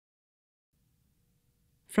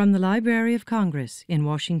From the Library of Congress in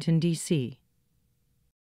Washington, D.C.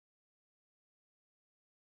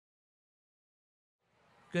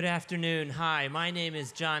 Good afternoon. Hi, my name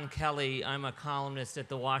is John Kelly. I'm a columnist at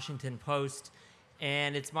the Washington Post,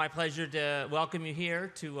 and it's my pleasure to welcome you here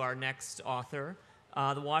to our next author.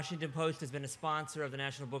 The Washington Post has been a sponsor of the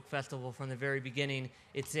National Book Festival from the very beginning.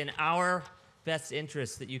 It's in our best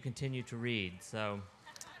interest that you continue to read. So,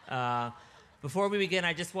 before we begin,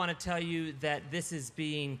 I just want to tell you that this is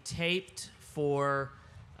being taped for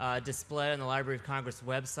display on the Library of Congress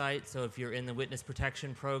website. So if you're in the witness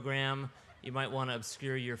protection program, you might want to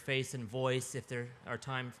obscure your face and voice if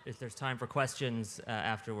there's time for questions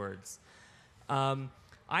afterwards.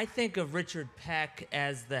 I think of Richard Peck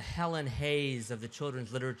as the Helen Hayes of the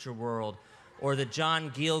children's literature world, or the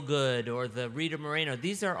John Gielgud, or the Rita Moreno.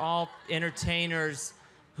 These are all entertainers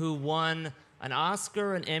who won an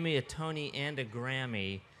Oscar, an Emmy, a Tony, and a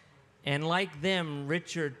Grammy. And like them,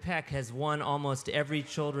 Richard Peck has won almost every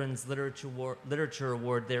children's literature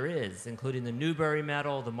award there is, including the Newbery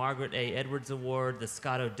Medal, the Margaret A. Edwards Award, the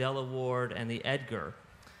Scott Odell Award, and the Edgar.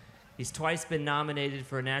 He's twice been nominated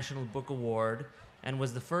for a National Book Award and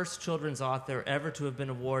was the first children's author ever to have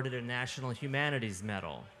been awarded a National Humanities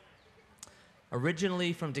Medal.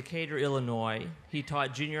 Originally from Decatur, Illinois, he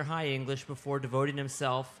taught junior high English before devoting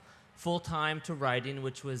himself full-time to writing,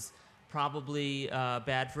 which was probably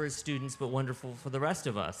bad for his students, but wonderful for the rest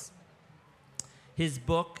of us. His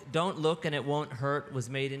book, Don't Look and It Won't Hurt, was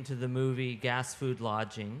made into the movie Gas Food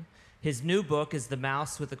Lodging. His new book is The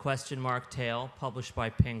Mouse with the Question Mark Tail, published by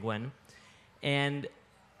Penguin. And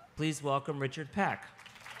please welcome Richard Peck.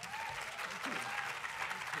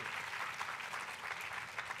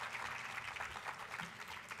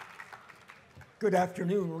 Good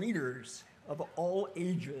afternoon, readers of all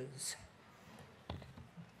ages.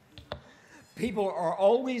 People are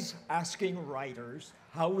always asking writers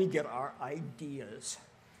how we get our ideas.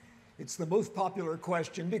 It's the most popular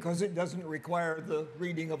question because it doesn't require the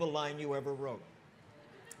reading of a line you ever wrote.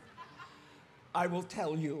 I will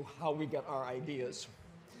tell you how we get our ideas.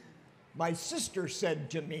 My sister said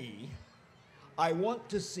to me, "I want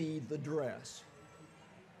to see the dress."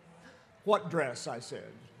 "What dress?" I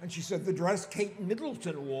said. And she said, "The dress Kate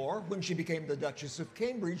Middleton wore when she became the Duchess of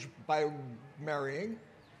Cambridge by marrying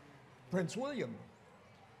Prince William."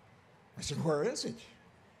 I said, "Where is it?"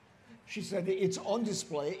 She said, "It's on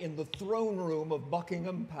display in the throne room of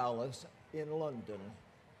Buckingham Palace in London."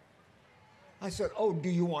 I said, "Oh, do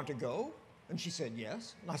you want to go?" And she said,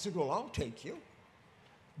 "Yes." And I said, "Well, I'll take you.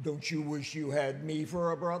 Don't you wish you had me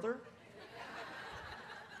for a brother?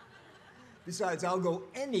 Besides, I'll go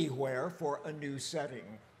anywhere for a new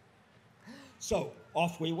setting." So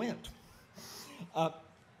off we went.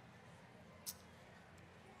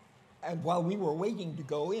 And while we were waiting to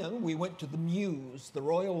go in, we went to the Mews, the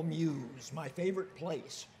Royal Mews, my favorite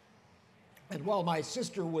place. And while my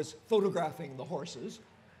sister was photographing the horses,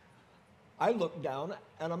 I looked down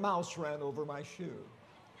and a mouse ran over my shoe.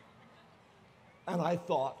 And I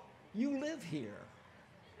thought, you live here.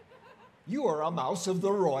 You are a mouse of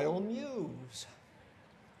the Royal Mews.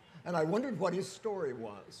 And I wondered what his story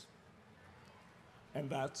was. And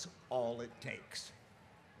that's all it takes.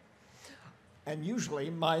 And usually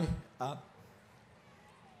my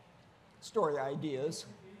story ideas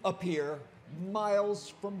appear miles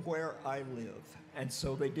from where I live, and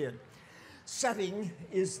so they did. Setting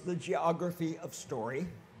is the geography of story,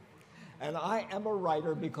 and I am a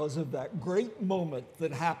writer because of that great moment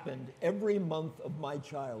that happened every month of my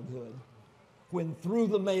childhood, when through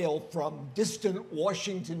the mail from distant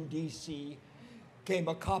Washington, D.C. came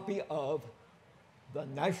a copy of the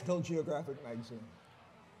National Geographic magazine.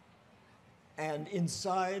 And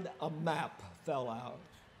inside, a map fell out,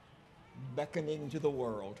 beckoning to the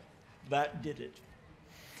world. That did it.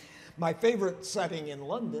 My favorite setting in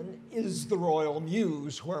London is the Royal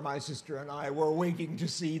Mews, where my sister and I were waiting to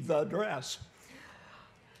see the dress.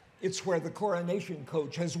 It's where the coronation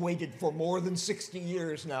coach has waited for more than 60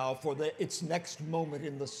 years now for its next moment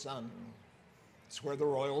in the sun. It's where the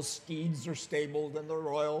royal steeds are stabled and the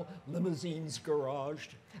royal limousines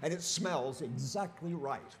garaged, and it smells exactly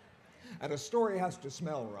right. And a story has to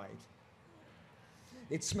smell right.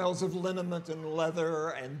 It smells of liniment and leather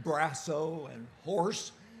and brasso and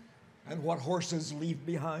horse and what horses leave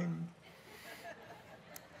behind.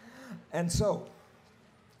 And so,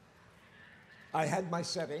 I had my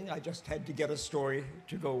setting, I just had to get a story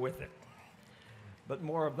to go with it. But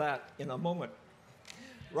more of that in a moment.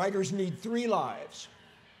 Writers need 3 lives.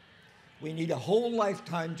 We need a whole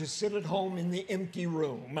lifetime to sit at home in the empty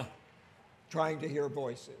room, trying to hear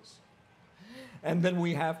voices. And then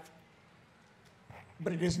we have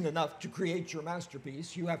But it isn't enough to create your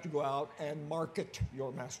masterpiece. You have to go out and market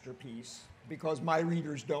your masterpiece, because my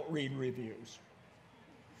readers don't read reviews.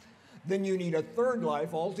 Then you need a third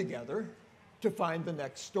life altogether to find the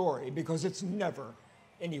next story, because it's never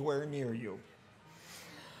anywhere near you.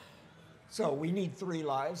 So we need 3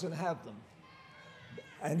 lives and have them.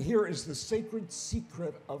 And here is the sacred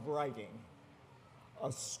secret of writing.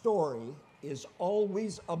 A story is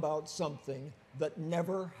always about something that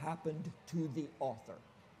never happened to the author.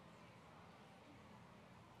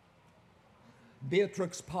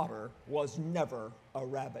 Beatrix Potter was never a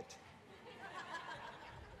rabbit.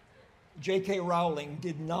 J.K. Rowling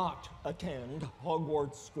did not attend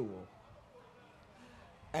Hogwarts School.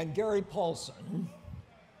 And Gary Paulson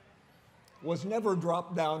was never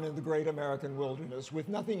dropped down in the great American wilderness with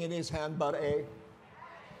nothing in his hand but a...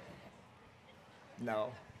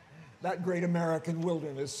 No. That great American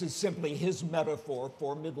wilderness is simply his metaphor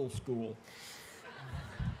for middle school.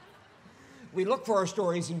 We look for our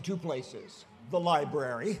stories in 2 places. The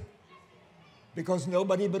library, because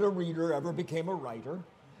nobody but a reader ever became a writer,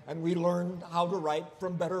 and we learn how to write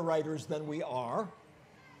from better writers than we are.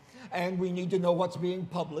 And we need to know what's being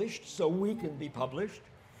published so we can be published.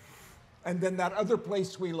 And then that other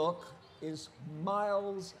place we look is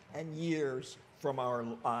miles and years from our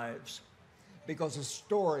lives, because a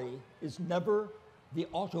story is never the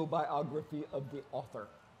autobiography of the author.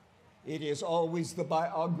 It is always the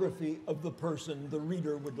biography of the person the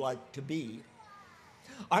reader would like to be.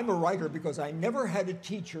 I'm a writer because I never had a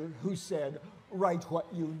teacher who said, write what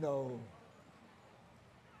you know.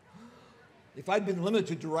 If I'd been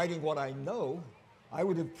limited to writing what I know, I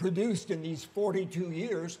would have produced in these 42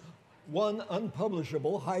 years 1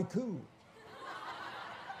 unpublishable haiku.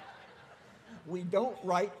 We don't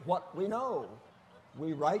write what we know.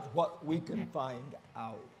 We write what we can find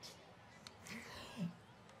out.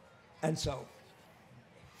 And so,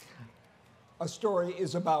 a story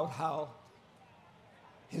is about how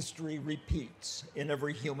history repeats in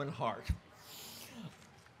every human heart.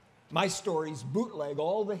 My stories bootleg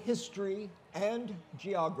all the history and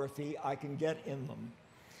geography I can get in them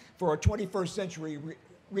for a 21st century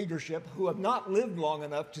readership who have not lived long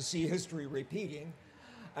enough to see history repeating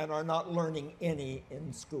and are not learning any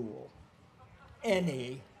in school.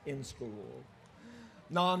 Any in school.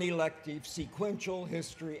 Non-elective, sequential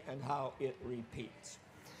history and how it repeats.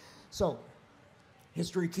 So,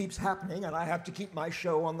 history keeps happening, and I have to keep my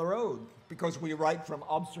show on the road because we write from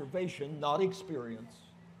observation, not experience,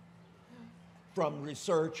 from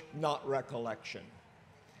research, not recollection.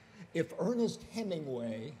 If Ernest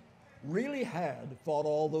Hemingway really had fought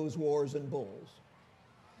all those wars and bulls,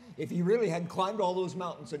 if he really had climbed all those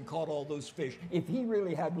mountains and caught all those fish, if he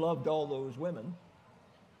really had loved all those women,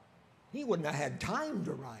 he wouldn't have had time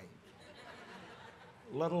to write,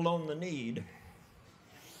 let alone the need.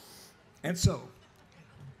 And so,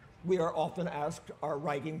 we are often asked our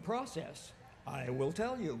writing process. I will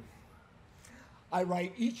tell you. I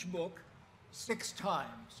write each book 6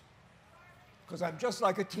 times, because I'm just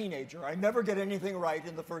like a teenager. I never get anything right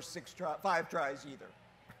in the first 5 tries either.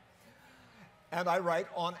 And I write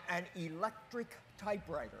on an electric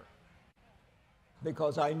typewriter,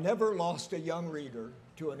 because I never lost a young reader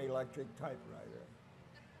to an electric typewriter.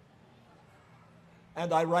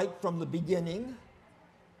 And I write from the beginning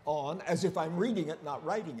on as if I'm reading it, not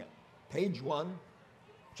writing it. Page 1,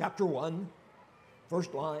 chapter 1,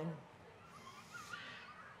 first line.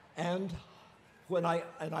 And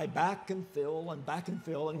I back and fill and back and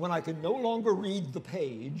fill, and when I can no longer read the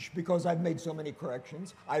page because I've made so many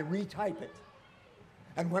corrections, I retype it.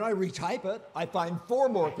 And when I retype it, I find 4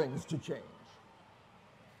 more things to change.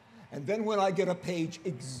 And then when I get a page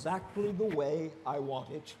exactly the way I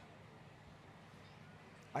want it,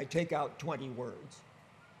 I take out 20 words.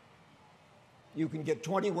 You can get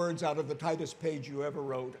 20 words out of the tightest page you ever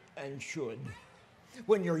wrote, and should.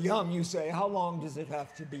 When you're young, you say, how long does it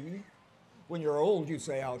have to be? When you're old, you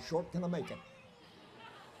say, how short can I make it?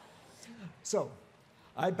 So,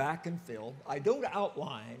 I back and fill. I don't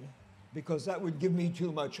outline, because that would give me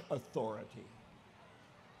too much authority.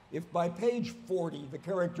 If by page 40 the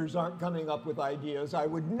characters aren't coming up with ideas I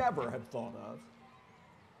would never have thought of,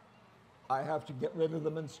 I have to get rid of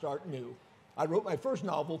them and start new. I wrote my first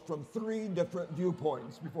novel from 3 different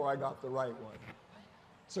viewpoints before I got the right one.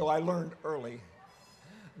 So I learned early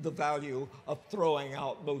the value of throwing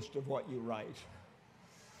out most of what you write.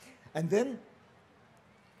 And then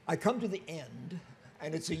I come to the end,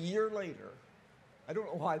 and it's a year later. I don't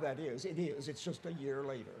know why that is. It is. It's just a year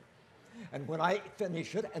later. And when I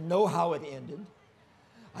finish it and know how it ended,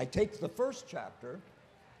 I take the first chapter,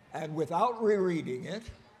 and without rereading it,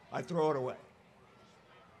 I throw it away.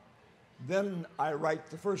 Then I write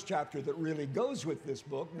the first chapter that really goes with this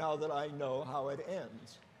book now that I know how it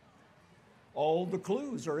ends. All the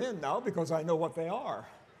clues are in now because I know what they are.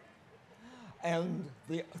 And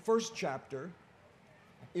the first chapter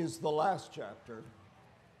is the last chapter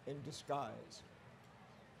in disguise.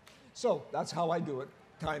 So that's how I do it,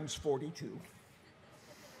 times 42.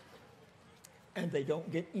 And they don't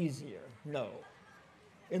get easier, no.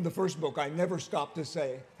 In the first book, I never stopped to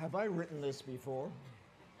say, have I written this before?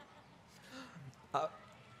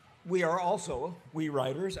 We are also, we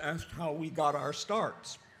writers, asked how we got our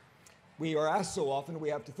starts. We are asked so often we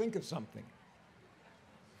have to think of something.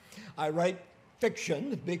 I write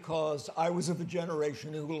fiction because I was of a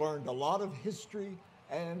generation who learned a lot of history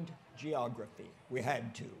and geography. We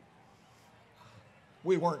had to.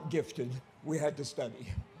 We weren't gifted. We had to study.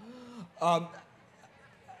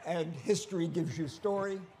 And history gives you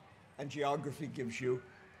story, and geography gives you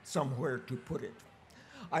somewhere to put it.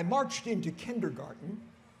 I marched into kindergarten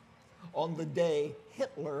on the day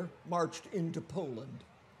Hitler marched into Poland.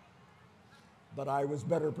 But I was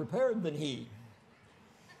better prepared than he.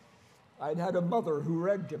 I'd had a mother who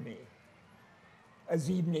read to me as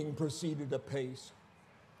evening proceeded apace.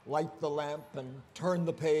 Light the lamp and turn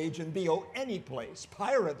the page and be any place.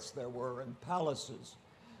 Pirates there were and palaces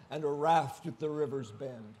and a raft at the river's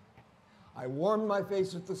bend. I warmed my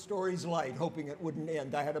face at the story's light, hoping it wouldn't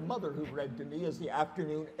end. I had a mother who read to me as the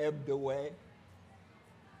afternoon ebbed away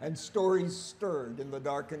and stories stirred in the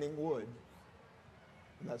darkening wood.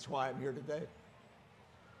 And that's why I'm here today.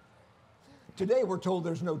 Today we're told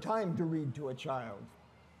there's no time to read to a child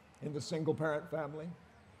in the single-parent family,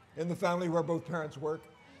 in the family where both parents work,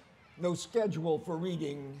 no schedule for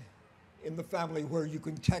reading in the family where you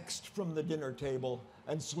can text from the dinner table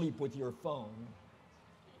and sleep with your phone.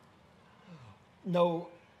 No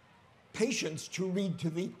patience to read to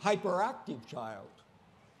the hyperactive child.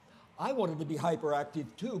 I wanted to be hyperactive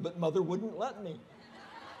too, but mother wouldn't let me.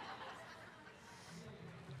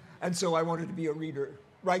 And so I wanted to be a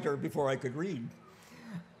writer before I could read.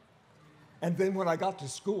 And then when I got to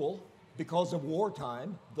school, because of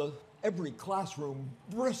wartime, every classroom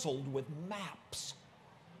bristled with maps.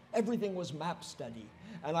 Everything was map study.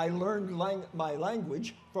 And I learned my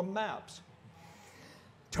language from maps.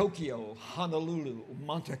 Tokyo, Honolulu,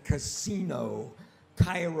 Monte Cassino,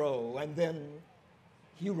 Cairo, and then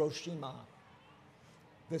Hiroshima.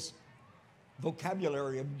 This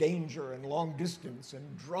vocabulary of danger and long distance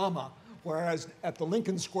and drama, whereas at the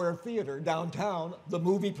Lincoln Square Theater downtown, the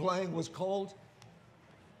movie playing was called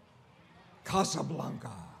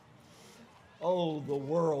Casablanca. Oh, the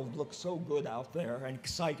world looked so good out there and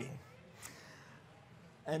exciting.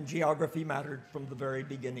 And geography mattered from the very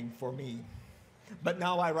beginning for me. But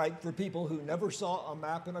now I write for people who never saw a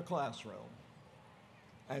map in a classroom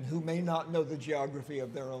and who may not know the geography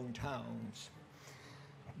of their own towns.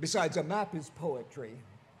 Besides, a map is poetry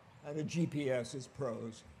and a GPS is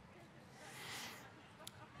prose.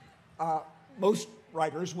 Most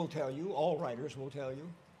writers will tell you, all writers will tell you,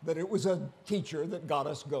 that it was a teacher that got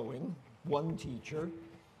us going, one teacher.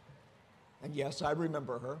 And yes, I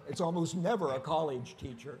remember her. It's almost never a college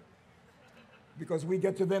teacher because we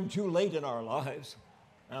get to them too late in our lives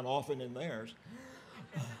and often in theirs.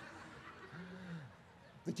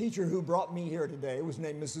 The teacher who brought me here today was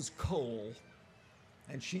named Mrs. Cole,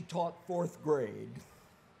 and she taught fourth grade.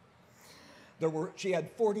 She had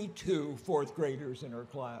 42 fourth graders in her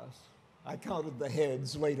class. I counted the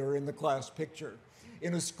heads later in the class picture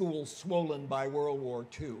in a school swollen by World War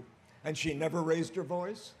II. And she never raised her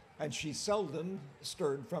voice, and she seldom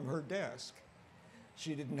stirred from her desk.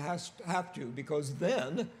 She didn't have to, because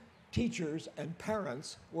then teachers and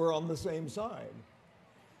parents were on the same side.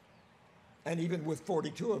 And even with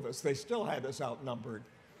 42 of us, they still had us outnumbered.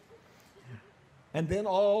 And then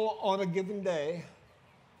all on a given day,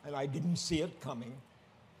 and I didn't see it coming,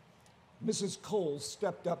 Mrs. Cole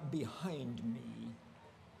stepped up behind me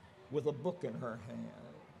with a book in her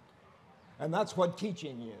hand. And that's what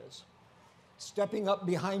teaching is. Stepping up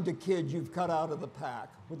behind a kid you've cut out of the pack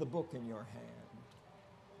with a book in your hand.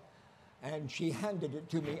 And she handed it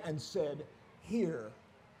to me and said, "Here,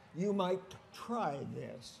 you might try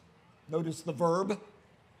this." Notice the verb,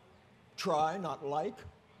 try, not like.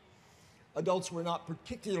 Adults were not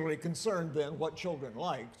particularly concerned then what children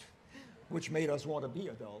liked, which made us want to be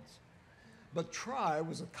adults. But try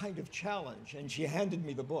was a kind of challenge, and she handed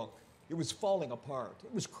me the book. It was falling apart.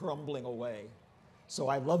 It was crumbling away. So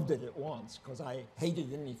I loved it at once, because I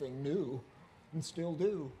hated anything new, and still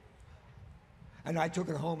do. And I took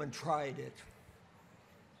it home and tried it.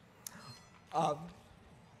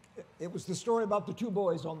 It was the story about the two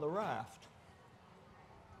boys on the raft.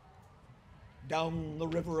 down the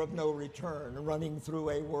river of no return, running through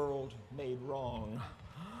a world made wrong.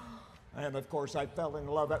 And of course, I fell in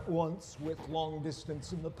love at once with long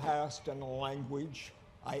distance in the past and language.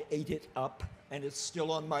 I ate it up, and it's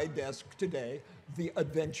still on my desk today, The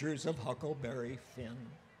Adventures of Huckleberry Finn.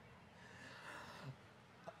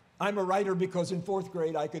 I'm a writer because in 4th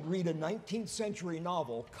grade I could read a 19th century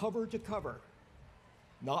novel cover to cover,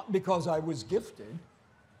 not because I was gifted,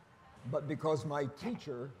 but because my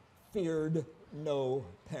teacher feared no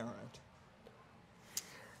parent.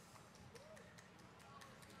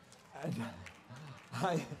 And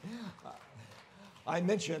I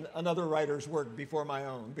mention another writer's work before my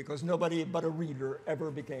own because nobody but a reader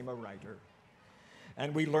ever became a writer.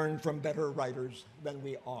 And we learn from better writers than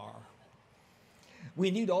we are. We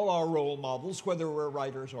need all our role models, whether we're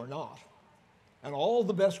writers or not. And all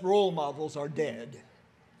the best role models are dead.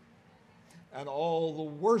 And all the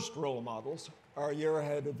worst role models are a year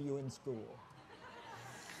ahead of you in school.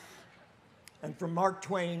 And from Mark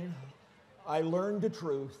Twain, I learned a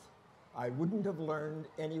truth I wouldn't have learned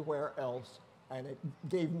anywhere else, and it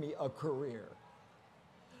gave me a career.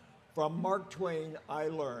 From Mark Twain, I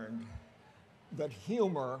learned that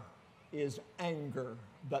humor is anger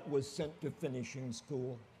that was sent to finishing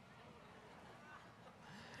school.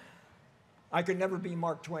 I could never be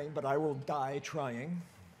Mark Twain, but I will die trying.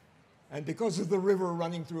 And because of the river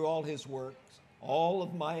running through all his works, all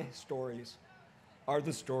of my stories are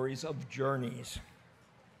the stories of journeys.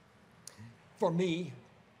 For me,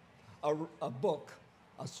 a book,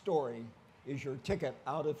 a story, is your ticket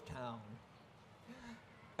out of town.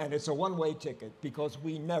 And it's a one-way ticket because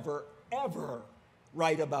we never, ever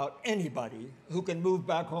write about anybody who can move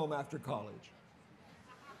back home after college.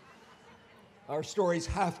 Our stories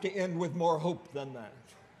have to end with more hope than that.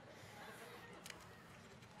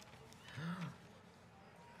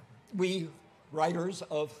 We, writers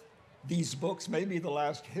of these books, may be the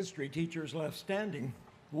last history teachers left standing.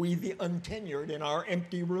 We, the untenured in our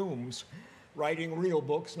empty rooms, writing real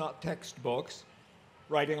books, not textbooks,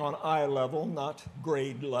 writing on eye level, not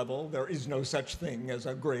grade level. There is no such thing as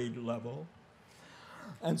a grade level.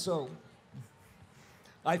 And so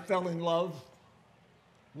I fell in love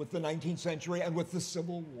with the 19th century and with the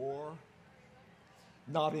Civil War,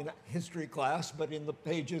 not in history class, but in the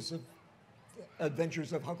pages of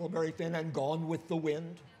Adventures of Huckleberry Finn and Gone with the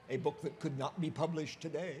Wind, a book that could not be published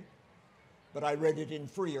today, but I read it in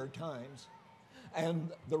freer times,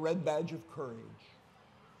 and The Red Badge of Courage.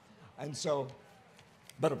 And so,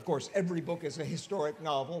 but of course, every book is a historic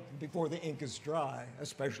novel before the ink is dry,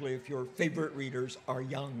 especially if your favorite readers are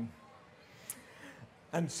young.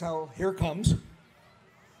 And so here comes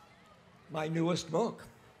my newest book.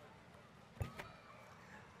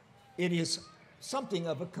 It is something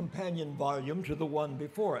of a companion volume to the one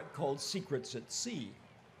before it, called Secrets at Sea.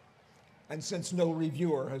 And since no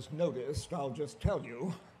reviewer has noticed, I'll just tell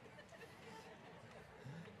you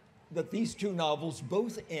that these two novels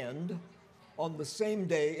both end on the same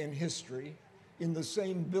day in history, in the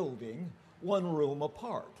same building, one room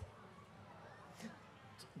apart.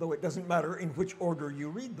 Though it doesn't matter in which order you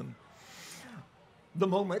read them. The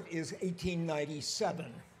moment is 1897.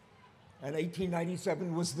 And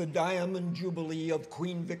 1897 was the Diamond Jubilee of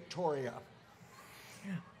Queen Victoria.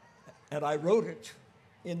 And I wrote it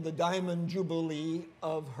in the Diamond Jubilee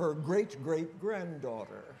of her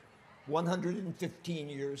great-great-granddaughter, 115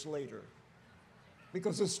 years later.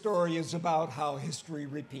 Because the story is about how history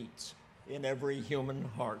repeats in every human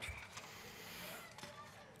heart.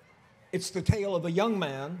 It's the tale of a young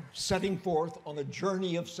man setting forth on a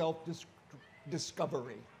journey of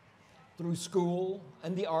self-discovery through school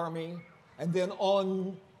and the army, and then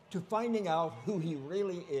on to finding out who he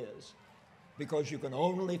really is, because you can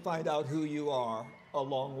only find out who you are a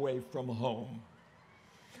long way from home.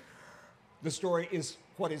 The story is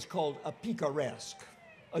what is called a picaresque,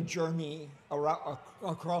 a journey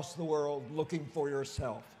across the world looking for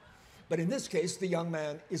yourself. But in this case, the young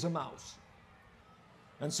man is a mouse.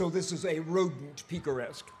 And so this is a rodent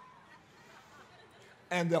picaresque.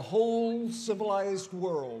 And the whole civilized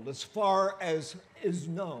world, as far as is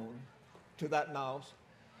known to that mouse,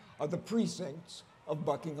 are the precincts of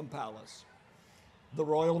Buckingham Palace. The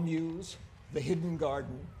Royal Mews, the Hidden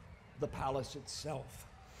Garden, the palace itself.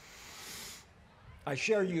 I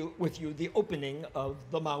share with you the opening of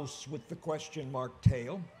The Mouse with the Question Mark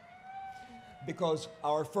Tail, because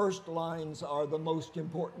our first lines are the most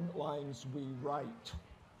important lines we write.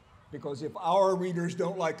 Because if our readers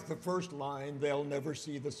don't like the first line, they'll never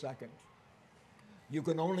see the second. You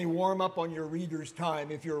can only warm up on your reader's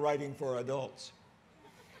time if you're writing for adults.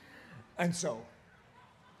 And so,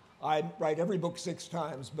 I write every book 6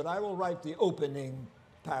 times, but I will write the opening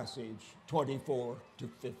passage 24 to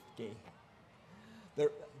 50.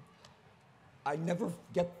 I never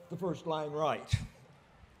get the first line right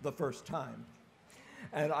the first time.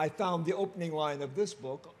 And I found the opening line of this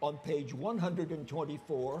book on page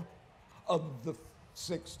 124 of the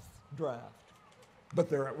 6th draft. But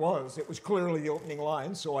there it was. It was clearly the opening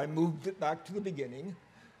line, so I moved it back to the beginning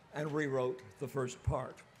and rewrote the first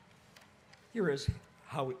part. Here is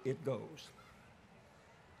how it goes.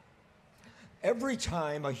 Every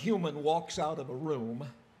time a human walks out of a room,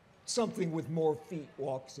 something with more feet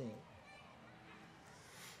walks in.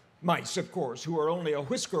 Mice, of course, who are only a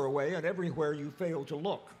whisker away and everywhere you fail to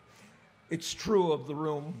look. It's true of the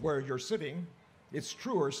room where you're sitting. It's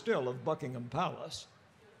truer still of Buckingham Palace.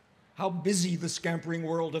 How busy the scampering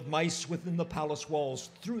world of mice within the palace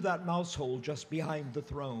walls, through that mouse hole just behind the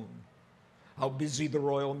throne. How busy the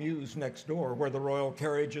royal mews next door, where the royal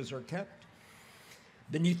carriages are kept.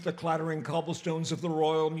 Beneath the clattering cobblestones of the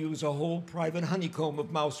royal mews, a whole private honeycomb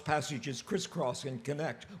of mouse passages crisscross and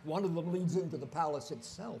connect. One of them leads into the palace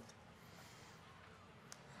itself.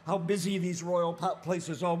 How busy these royal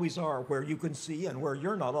places always are, where you can see and where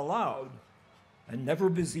you're not allowed. And never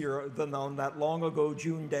busier than on that long ago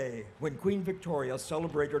June day when Queen Victoria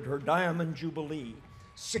celebrated her Diamond Jubilee,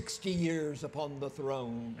 60 years upon the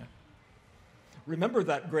throne. Remember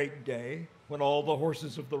that great day when all the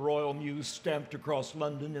horses of the royal mews stamped across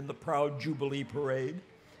London in the proud Jubilee parade,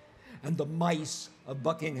 and the mice of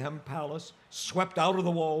Buckingham Palace swept out of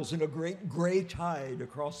the walls in a great gray tide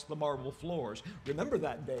across the marble floors. Remember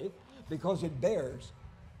that day because it bears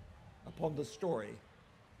upon the story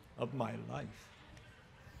of my life.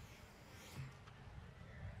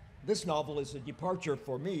 This novel is a departure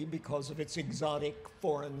for me because of its exotic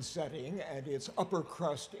foreign setting and its upper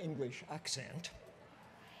crust English accent.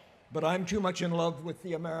 But I'm too much in love with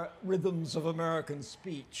the rhythms of American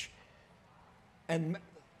speech and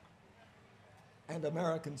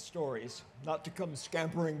American stories not to come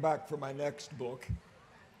scampering back for my next book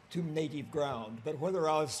to native ground. But whether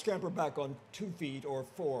I'll scamper back on 2 feet or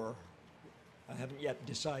 4, I haven't yet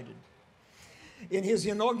decided. In his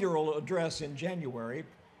inaugural address in January,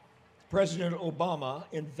 President Obama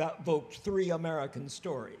invoked 3 American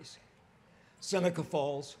stories: Seneca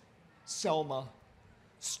Falls, Selma,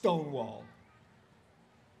 Stonewall.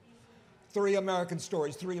 3 American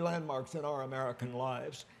stories, 3 landmarks in our American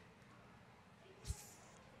lives.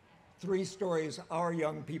 3 stories our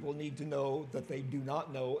young people need to know that they do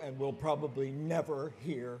not know and will probably never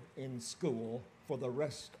hear in school for the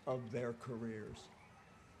rest of their careers.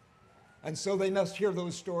 And so they must hear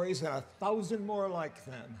those stories and 1,000 more like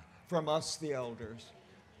them from us, the elders,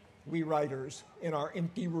 we writers in our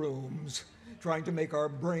empty rooms, trying to make our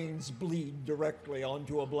brains bleed directly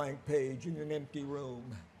onto a blank page in an empty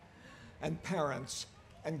room. And parents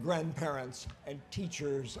and grandparents and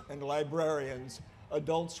teachers and librarians,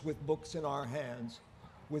 adults with books in our hands,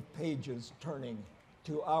 with pages turning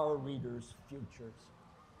to our readers' futures.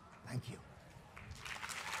 Thank you.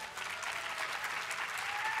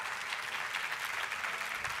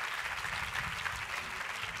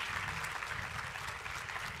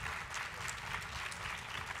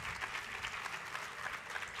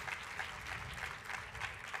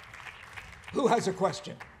 Who has a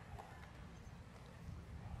question?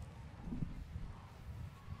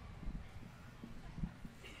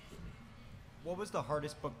 What was the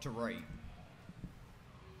hardest book to write?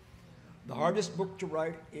 The hardest book to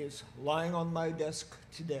write is lying on my desk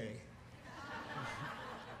today.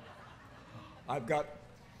 I've got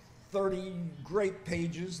 30 great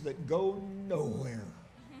pages that go nowhere.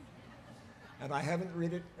 And I haven't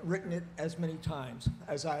written it as many times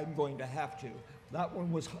as I'm going to have to.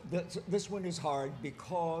 This one is hard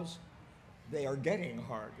because they are getting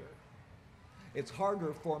harder. It's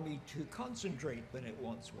harder for me to concentrate than it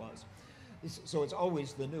once was. So it's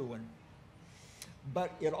always the new one.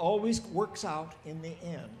 But it always works out in the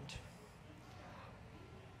end.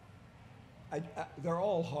 They're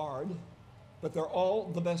all hard, but they're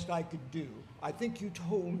all the best I could do. I think you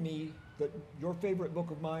told me that your favorite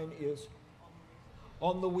book of mine is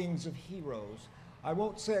On the Wings of Heroes. I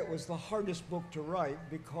won't say it was the hardest book to write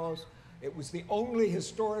because it was the only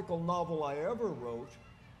historical novel I ever wrote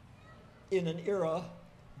in an era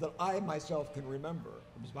that I myself can remember.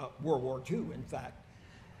 It was about World War II, in fact.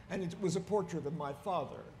 And it was a portrait of my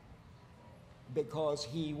father because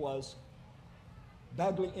he was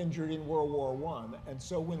badly injured in World War I. And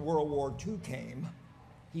so when World War II came,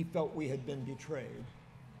 he felt we had been betrayed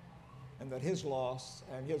and that his loss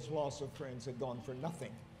and his loss of friends had gone for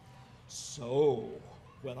nothing. So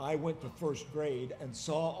when I went to first grade and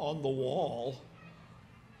saw on the wall,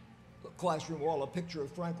 the classroom wall, a picture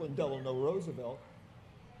of Franklin Delano Roosevelt,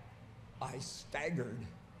 I staggered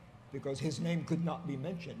because his name could not be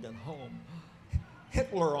mentioned at home.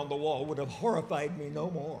 Hitler on the wall would have horrified me no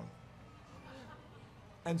more.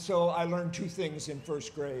 And so I learned two things in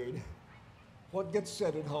first grade. What gets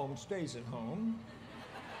said at home stays at home.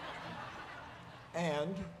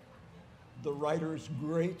 And the writer's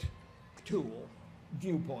great tool,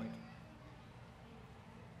 viewpoint.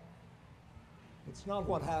 It's not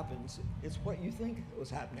what happens, it's what you think was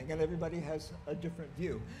happening, and everybody has a different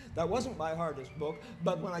view. That wasn't my hardest book,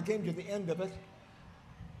 but when I came to the end of it,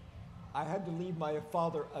 I had to leave my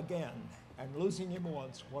father again, and losing him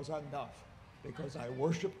once was enough, because I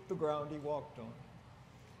worshiped the ground he walked on.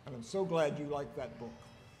 And I'm so glad you like that book.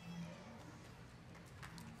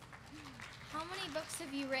 How many books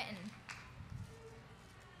have you written?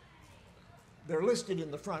 They're listed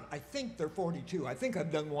in the front. I think they're 42. I think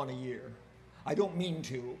I've done one a year. I don't mean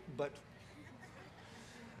to, but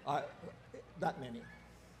that many.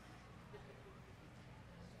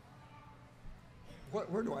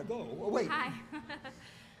 Where do I go? Oh, wait. Hi.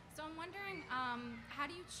 So I'm wondering, how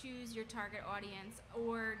do you choose your target audience,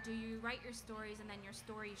 or do you write your stories and then your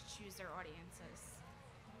stories choose their audiences?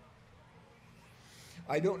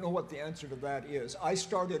 I don't know what the answer to that is. I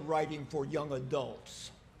started writing for young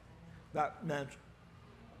adults. That meant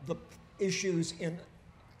the issues in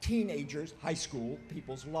teenagers, high school,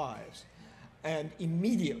 people's lives. And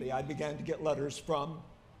immediately I began to get letters from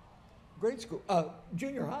grade school,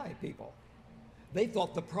 junior high people. They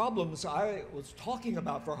thought the problems I was talking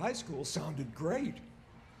about for high school sounded great.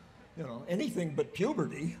 You know, anything but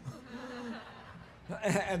puberty.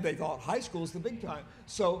 And they thought high school's the big time.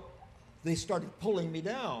 So they started pulling me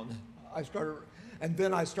down. And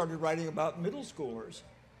then I started writing about middle schoolers.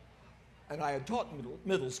 And I had taught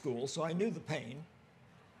middle school, so I knew the pain.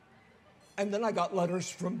 And then I got letters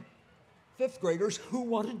from fifth graders who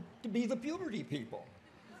wanted to be the puberty people.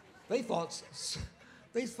 They thought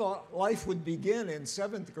life would begin in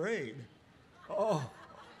seventh grade. Oh.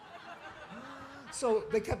 So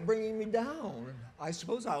they kept bringing me down. I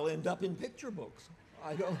suppose I'll end up in picture books.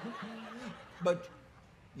 I don't. But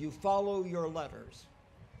you follow your letters,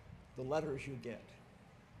 the letters you get.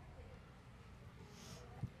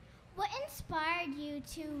 What inspired you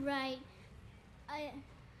to write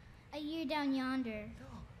A Year Down Yonder?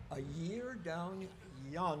 A Year Down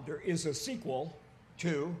Yonder is a sequel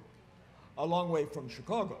to A Long Way from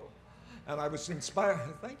Chicago. And I was inspired,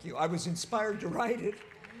 thank you, I was inspired to write it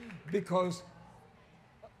because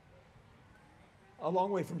A Long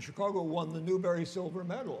Way from Chicago won the Newbery Silver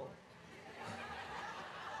Medal.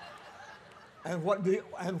 And what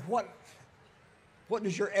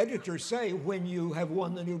does your editor say when you have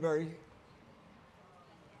won the Newbery?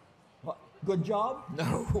 What, good job?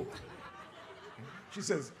 No. She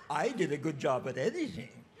says, I did a good job at editing.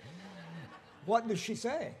 What does she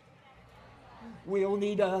say? We'll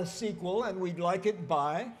need a sequel and we'd like it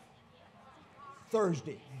by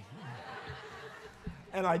Thursday.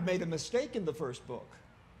 And I'd made a mistake in the first book.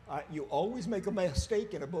 You always make a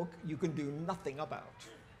mistake in a book you can do nothing about.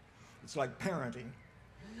 It's like parenting.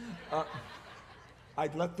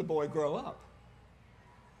 I'd let the boy grow up.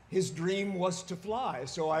 His dream was to fly,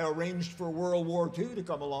 so I arranged for World War II to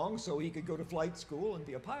come along so he could go to flight school and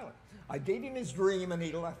be a pilot. I gave him his dream and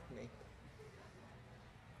he left me.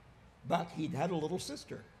 But he'd had a little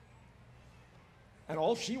sister. And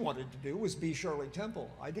all she wanted to do was be Shirley Temple.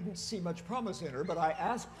 I didn't see much promise in her, but I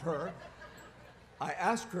asked her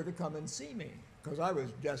to come and see me, because I was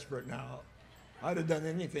desperate now. I'd have done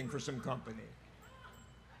anything for some company.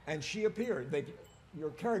 And she appeared. Your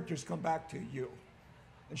characters come back to you.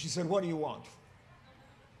 And she said, what do you want?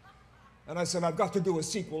 And I said, I've got to do a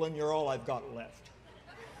sequel and you're all I've got left.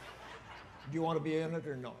 Do you want to be in it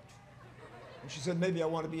or not? And she said, maybe I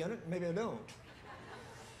want to be in it, maybe I don't.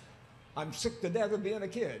 I'm sick to death of being a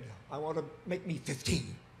kid. I want to make me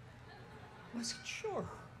 15. I said, sure,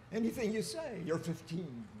 anything you say, you're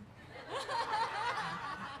 15.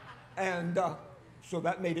 And so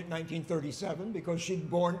that made it 1937 because she'd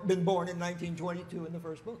been born in 1922 in the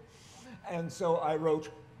first book. And so I wrote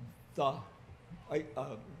A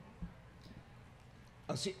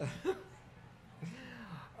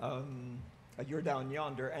Year Down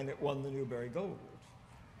Yonder, and it won the Newbery Gold.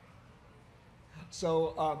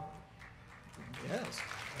 So, yes.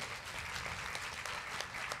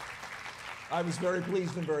 I was very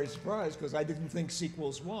pleased and very surprised because I didn't think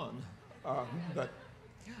sequels won, but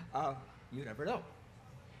you never know.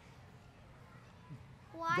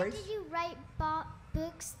 Why Grace? did you write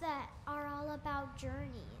books that are all about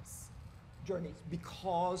journeys? Journeys,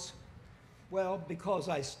 because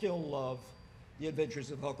I still love The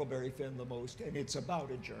Adventures of Huckleberry Finn the most, and it's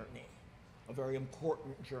about a journey, a very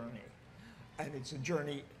important journey. and it's a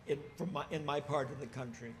journey in my part of the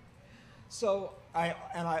country. So I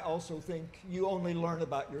also think you only learn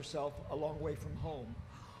about yourself a long way from home.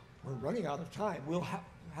 We're running out of time. We'll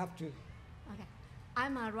have to. Okay.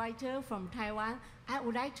 I'm a writer from Taiwan. I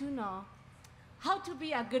would like to know how to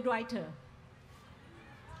be a good writer.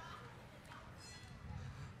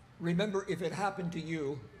 Remember, if it happened to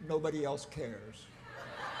you, nobody else cares.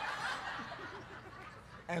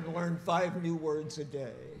 And learn 5 new words a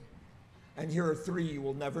day. And here are 3 you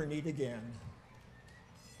will never need again.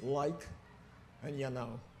 Like and you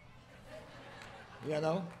know. You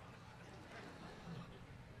know?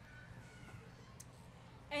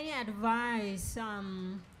 Any advice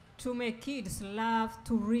to make kids love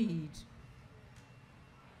to read?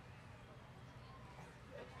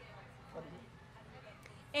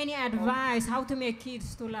 Any advice how to make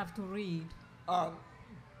kids to love to read?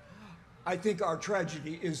 I think our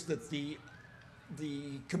tragedy is that the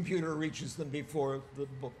computer reaches them before the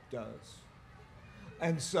book does.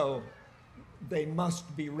 And so they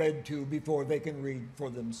must be read to before they can read for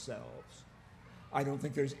themselves. I don't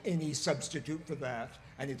think there's any substitute for that,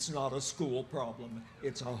 and it's not a school problem,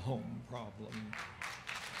 it's a home problem.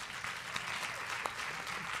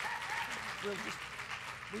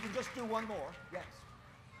 We can just do one more, yes.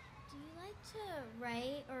 Do you like to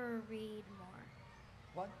write or read more?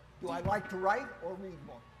 What? Do I like to write or read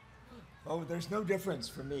more? Oh, there's no difference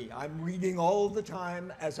for me. I'm reading all the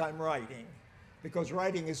time as I'm writing, because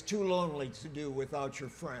writing is too lonely to do without your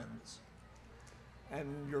friends.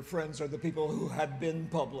 And your friends are the people who have been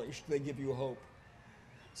published. They give you hope.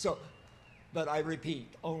 So, but I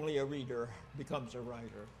repeat, only a reader becomes a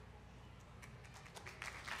writer.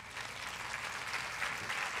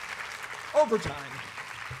 Overtime.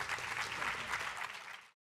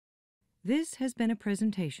 This has been a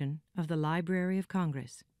presentation of the Library of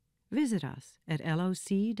Congress. Visit us at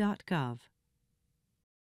loc.gov.